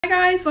Hi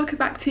guys, welcome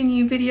back to a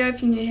new video.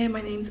 If you're new here,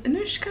 my name's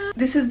Anushka.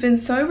 This has been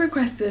so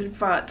requested,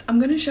 but I'm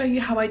going to show you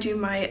how I do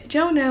my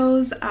gel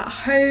nails at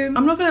home.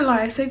 I'm not going to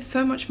lie, I saved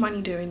so much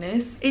money doing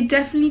this. It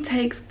definitely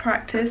takes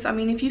practice. I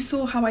mean, if you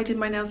saw how I did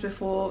my nails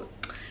before,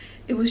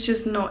 it was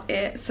just not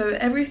it. So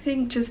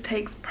everything just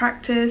takes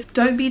practice.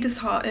 Don't be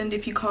disheartened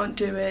if you can't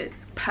do it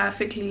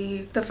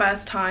perfectly the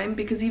first time,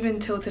 because even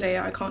till today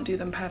I can't do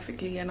them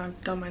perfectly, and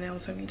I've done my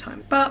nails so many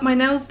times. But my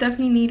nails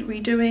definitely need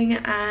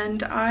redoing,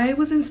 and I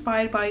was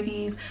inspired by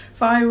these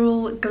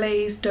viral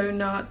glazed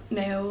donut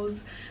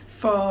nails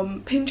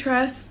from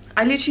Pinterest.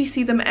 I literally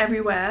see them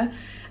everywhere,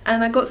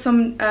 and I got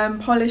some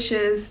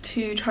polishes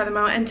to try them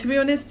out. And to be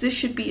honest, this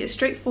should be a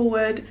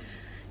straightforward,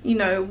 you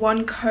know,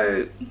 one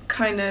coat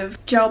kind of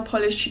gel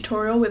polish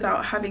tutorial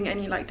without having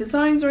any like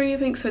designs or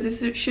anything. So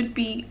this should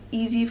be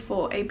easy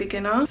for a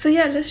beginner. So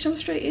yeah, let's jump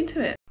straight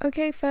into it.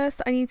 Okay,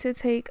 first I need to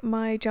take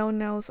my gel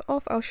nails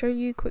off. I'll show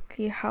you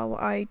quickly how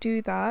I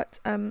do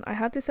that. I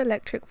have this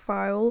electric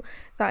file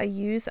that I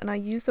use, and I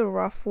use the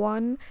rough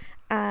one,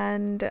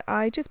 and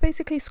I just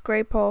basically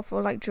scrape off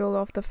or like drill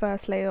off the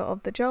first layer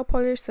of the gel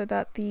polish so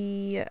that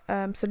the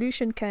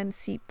solution can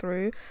seep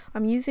through.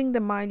 I'm using the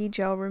Miley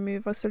gel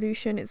remover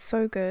solution. It's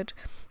so good.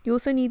 You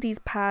also need these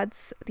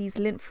pads, these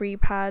lint-free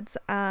pads,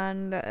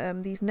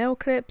 and these nail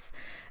clips,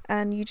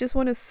 and you just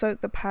want to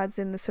soak the pads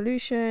in the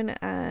solution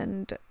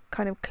and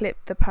kind of clip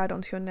the pad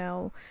onto your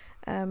nail.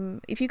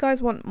 If you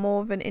guys want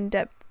more of an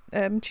in-depth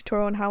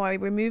tutorial on how I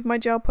remove my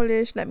gel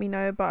polish, let me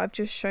know, but I've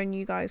just shown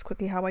you guys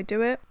quickly how I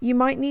do it. You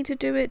might need to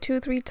do it 2 or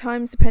 3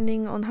 times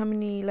depending on how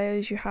many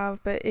layers you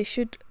have, but it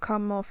should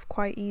come off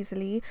quite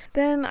easily.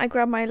 Then I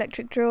grab my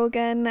electric drill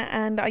again,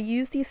 and I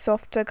use the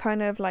softer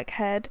kind of like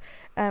head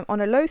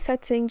on a low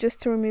setting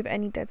just to remove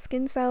any dead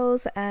skin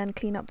cells and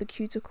clean up the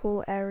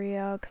cuticle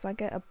area, because I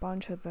get a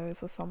bunch of those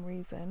for some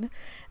reason.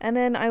 And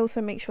then I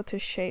also make sure to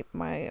shape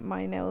my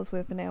nails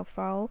with a nail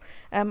file.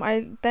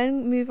 I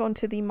then move on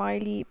to the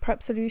Miley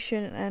prep solution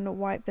and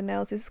wipe the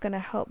nails. This is going to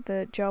help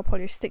the gel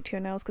polish stick to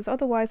your nails, because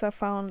otherwise I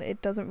found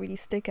it doesn't really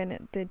stick,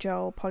 and the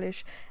gel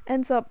polish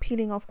ends up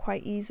peeling off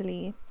quite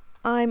easily.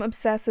 I'm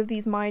obsessed with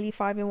these Miley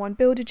 5-in-1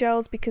 builder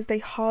gels because they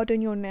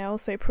harden your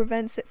nails, so it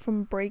prevents it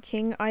from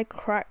breaking. I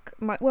crack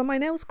my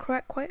nails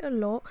crack quite a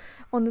lot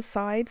on the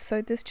side,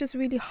 so this just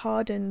really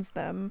hardens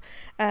them.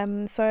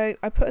 So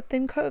I put a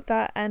thin coat of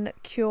that and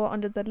cure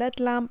under the LED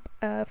lamp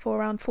for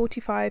around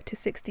 45 to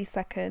 60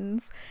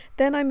 seconds.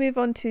 Then I move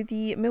on to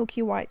the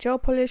milky white gel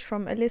polish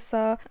from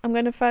Alyssa. I'm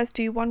going to first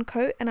do 1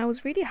 coat, and I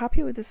was really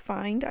happy with this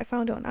find. I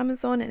found it on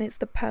Amazon, and it's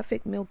the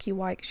perfect milky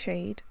white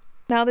shade.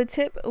 Now the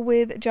tip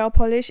with gel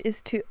polish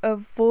is to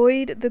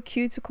avoid the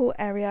cuticle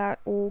area at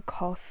all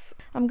costs.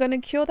 I'm going to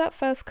cure that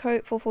first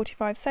coat for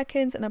 45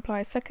 seconds and apply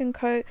a second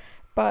coat,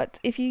 but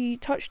if you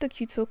touch the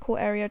cuticle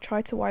area,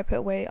 try to wipe it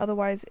away,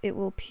 otherwise it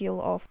will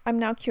peel off. I'm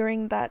now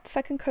curing that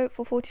second coat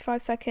for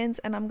 45 seconds,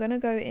 and I'm going to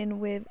go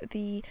in with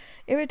the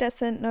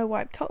iridescent no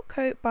wipe top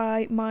coat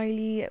by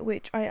Miley,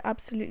 which I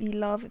absolutely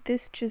love.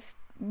 This just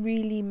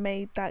really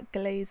made that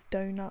glazed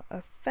donut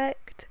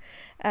effect.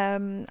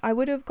 I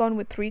would have gone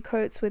with 3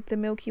 coats with the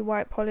milky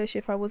white polish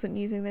if I wasn't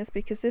using this,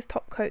 because this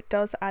top coat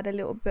does add a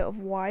little bit of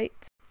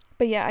white.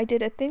 But yeah, I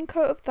did a thin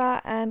coat of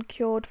that and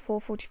cured for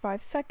 45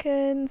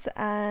 seconds,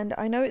 and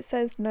I know it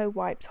says no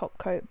wipe top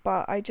coat,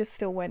 but I just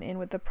still went in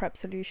with the prep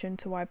solution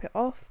to wipe it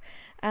off,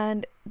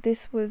 and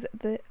this was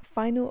the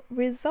final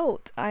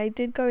result. I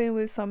did go in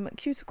with some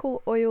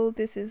cuticle oil.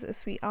 This is a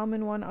sweet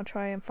almond one. I'll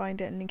try and find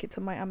it and link it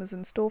to my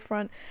Amazon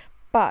storefront,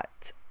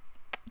 but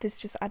this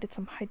just added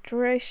some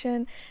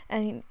hydration,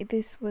 and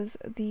this was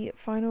the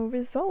final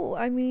result.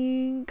 I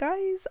mean,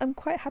 guys, I'm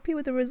quite happy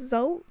with the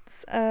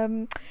results.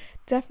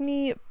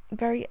 Definitely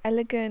very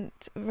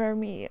elegant,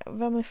 very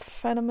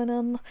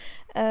feminine.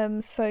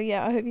 So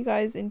yeah, I hope you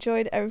guys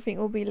enjoyed. Everything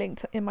will be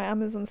linked in my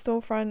Amazon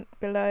storefront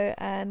below,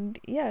 and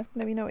yeah,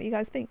 let me know what you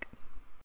guys think.